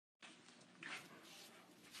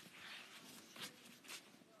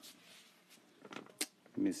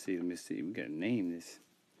Let me see. We gotta name this.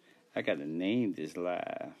 I gotta name this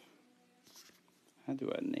live. How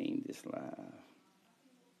do I name this live?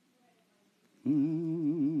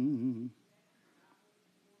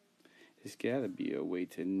 There's gotta be a way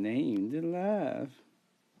to name the live.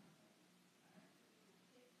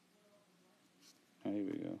 Oh, here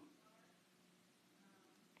we go.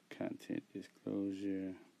 Content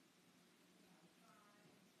disclosure.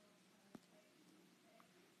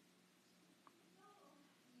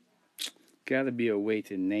 Gotta be a way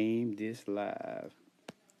to name this live.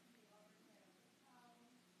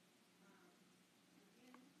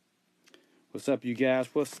 What's up, you guys?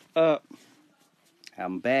 What's up?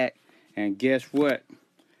 I'm back. And guess what?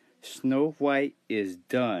 Snow White is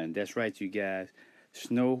done. That's right, you guys.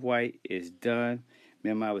 Snow White is done.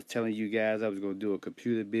 Remember, I was telling you guys I was going to do a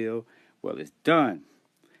computer build. Well, it's done.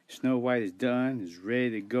 Snow White is done. It's ready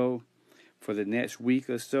to go. For the next week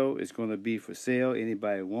or so, it's going to be for sale.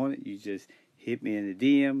 Anybody want it, you just hit me in the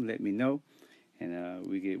DM, let me know, and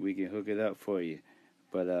we can hook it up for you.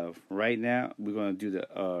 But right now, we're going to do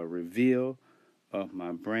the reveal of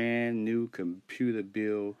my brand new computer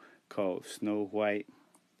build called Snow White.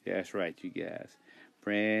 That's right, you guys.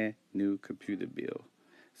 Brand new computer build.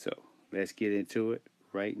 So let's get into it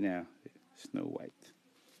right now. Snow White.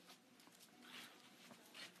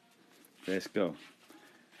 Let's go.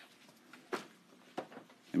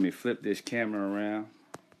 Let me flip this camera around.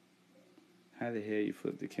 How the hell you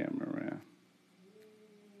flip the camera around?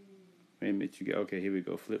 Wait a minute, you go. Okay, here we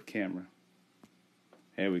go. Flip camera.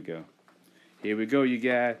 There we go. Here we go, you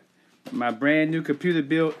guys. My brand new computer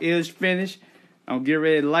build is finished. I'm getting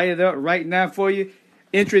ready to light it up right now for you.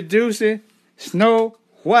 Introducing Snow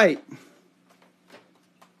White.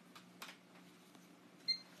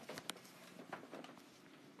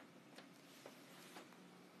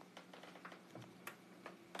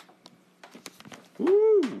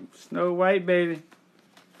 Woo! Snow White, baby.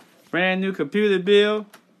 Brand new computer build.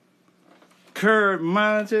 Curved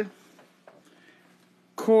monitor.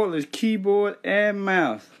 Cordless keyboard and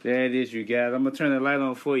mouse. There it is, you guys. I'm going to turn the light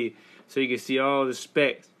on for you so you can see all the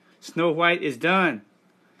specs. Snow White is done.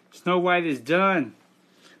 Snow White is done.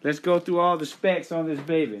 Let's go through all the specs on this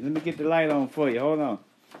baby. Let me get the light on for you. Hold on.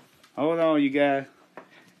 Hold on, you guys.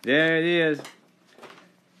 There it is.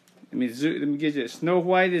 Let me get you. Snow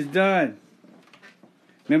White is done.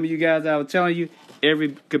 Remember, you guys, I was telling you,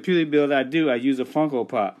 every computer build I do, I use a Funko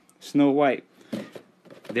Pop. Snow White.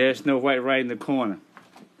 There's Snow White right in the corner.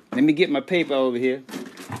 Let me get my paper over here.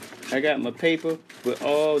 I got my paper with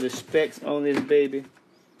all the specs on this baby.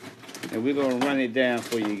 And we're going to run it down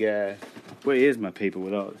for you guys. Where is my paper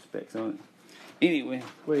with all the specs on it? Anyway,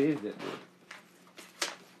 where is that?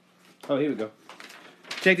 Oh, here we go.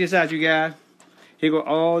 Check this out, you guys. Here go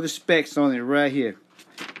all the specs on it right here.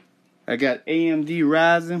 I got AMD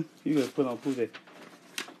Ryzen. You gotta put on that.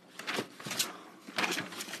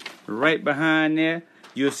 Right behind there,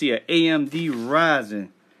 you'll see an AMD Ryzen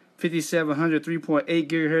 5700 3.8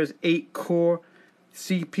 gigahertz 8-core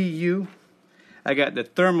CPU. I got the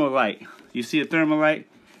Thermalight. You see the Thermalight?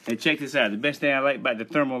 And check this out. The best thing I like about the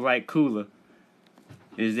Thermalight cooler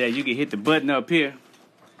is that you can hit the button up here.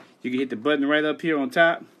 You can hit the button right up here on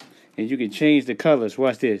top, and you can change the colors.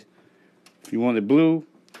 Watch this. If you want it blue,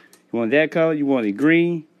 you want that color, you want it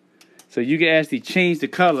green. So you can actually change the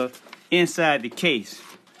color inside the case.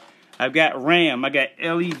 I've got RAM. I got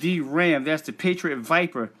LED RAM. That's the Patriot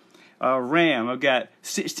Viper RAM. I've got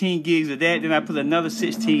 16 gigs of that. Then I put another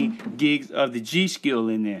 16 gigs of the G-Skill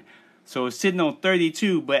in there. So it's sitting on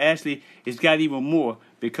 32, but actually it's got even more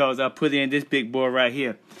because I put in this big boy right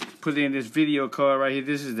here. Put in this video card right here.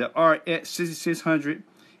 This is the RX 6600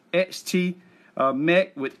 XT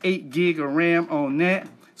Mech with 8 gig of RAM on that.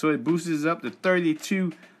 So it boosts up to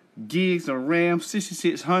 32 gigs of RAM,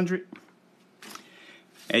 6600.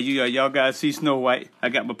 And y'all guys see Snow White. I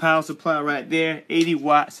got my power supply right there, 80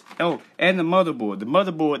 watts. Oh, and the motherboard. The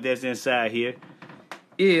motherboard that's inside here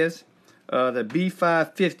is the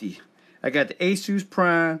B550. I got the Asus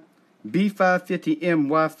Prime B550M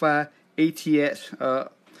Wi-Fi ATX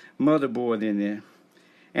motherboard in there.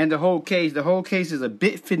 And the whole case is a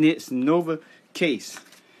Bitfenix Nova case.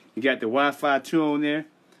 You got the Wi-Fi 2 on there.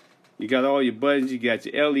 You got all your buttons. You got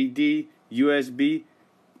your LED, USB,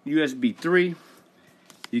 USB 3.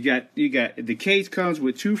 You got the case comes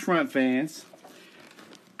with 2 front fans.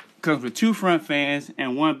 Comes with 2 front fans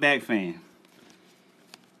and 1 back fan.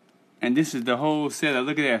 And this is the whole setup.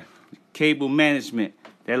 Look at that. Cable management.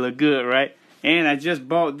 That look good, right? And I just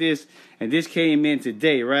bought this, and this came in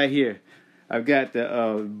today right here. I've got the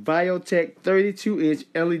VIOTEK 32-inch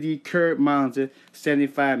LED curved monitor,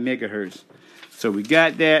 75 megahertz. So we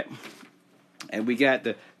got that. And we got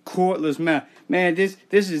the cordless mouse. Man, this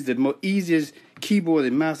is the easiest keyboard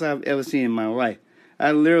and mouse I've ever seen in my life.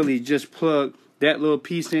 I literally just plugged that little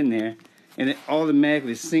piece in there, and it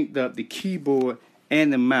automatically synced up the keyboard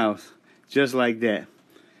and the mouse just like that.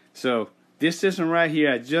 So this system right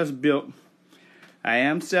here I just built. I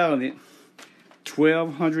am selling it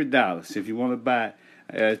 $1,200 if you want to buy it.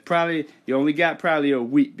 It's probably, you only got probably a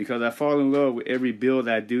week because I fall in love with every build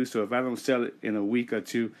I do. So if I don't sell it in a week or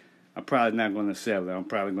two, I'm probably not going to sell it. I'm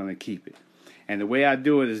probably going to keep it. And the way I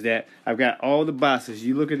do it is that I've got all the boxes.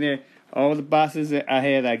 You look in there, all the boxes that I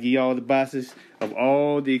had, I give you all the boxes of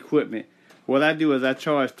all the equipment. What I do is I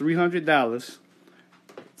charge $300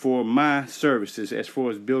 for my services as far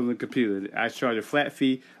as building a computer. I charge a flat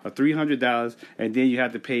fee of $300, and then you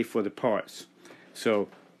have to pay for the parts. So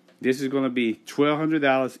this is going to be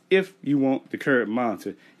 $1,200 if you want the current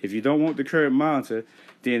monitor. If you don't want the current monitor,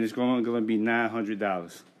 then it's going to be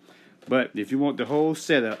 $900. But if you want the whole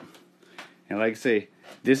setup, and like I say,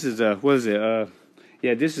 this is a, what is it?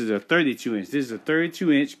 Yeah, this is a 32-inch. This is a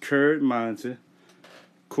 32-inch curved monitor,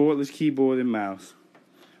 cordless keyboard and mouse,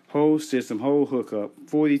 whole system, whole hookup,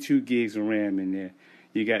 42 gigs of RAM in there.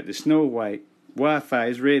 You got the Snow White, Wi-Fi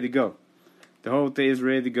is ready to go. The whole thing is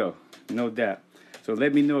ready to go, no doubt. So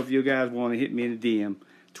let me know if you guys want to hit me in the DM.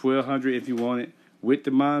 $1,200 if you want it with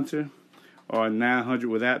the monitor, or $900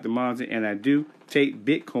 without the monitor. And I do take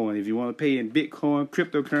Bitcoin. If you want to pay in Bitcoin,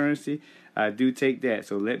 cryptocurrency, I do take that.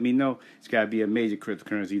 So let me know. It's got to be a major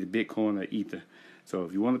cryptocurrency, either Bitcoin or Ether. So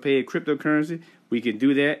if you want to pay a cryptocurrency, we can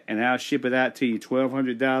do that, and I'll ship it out to you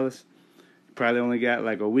 $1,200. Probably only got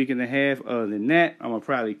like a week and a half. Other than that, I'm going to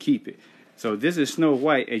probably keep it. So this is Snow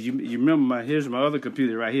White. As you remember, here's my other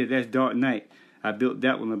computer right here. That's Dark Knight. I built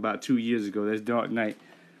that one about 2 years ago. That's Dark Knight.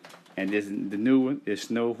 And this, the new one is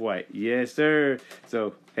Snow White. Yes, sir.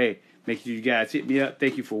 So, hey, make sure you guys hit me up.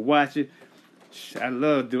 Thank you for watching. I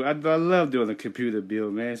love doing a computer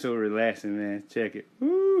build, man. It's so relaxing, man. Check it.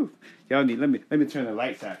 Woo. Y'all need, let me turn the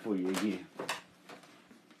lights out for you again.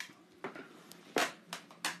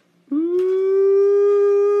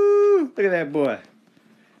 Woo. Look at that boy.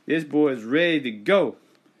 This boy is ready to go.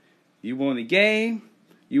 You want a game?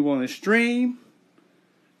 You want to stream?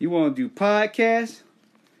 You want to do podcasts?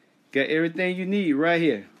 Got everything you need right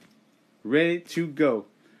here. Ready to go.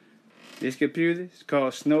 This computer is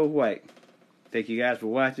called Snow White. Thank you guys for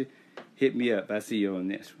watching. Hit me up. I'll see you on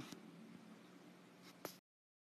the next one.